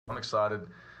excited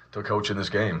to coach in this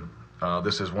game.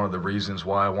 This is one of the reasons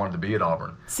why I wanted to be at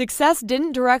Auburn. Success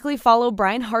didn't directly follow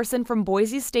Bryan Harsin from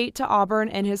Boise State to Auburn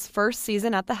in his first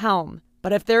season at the helm.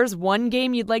 But if there's one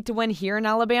game you'd like to win here in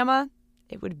Alabama,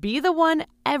 it would be the one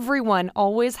everyone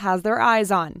always has their eyes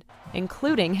on,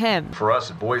 including him. For us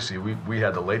at Boise, we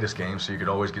had the latest game, so you could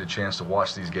always get a chance to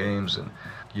watch these games. And,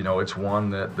 it's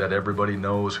one that everybody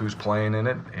knows who's playing in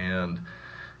it. And,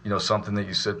 something that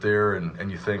you sit there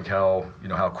and you think how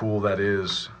cool that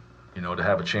is, to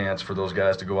have a chance for those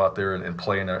guys to go out there and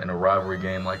play in a rivalry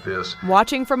game like this.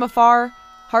 Watching from afar,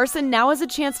 Harsin now has a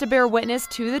chance to bear witness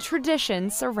to the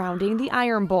traditions surrounding the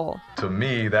Iron Bowl. To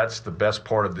me, that's the best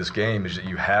part of this game, is that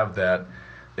you have that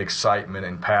excitement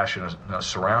and passion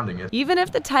surrounding it. Even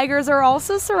if the Tigers are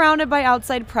also surrounded by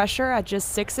outside pressure at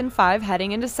just 6-5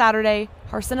 heading into Saturday,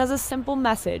 Harsin has a simple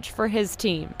message for his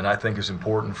team. And I think it's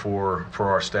important for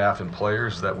our staff and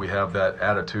players that we have that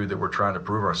attitude that we're trying to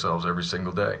prove ourselves every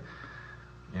single day.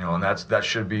 And that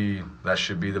should be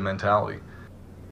the mentality.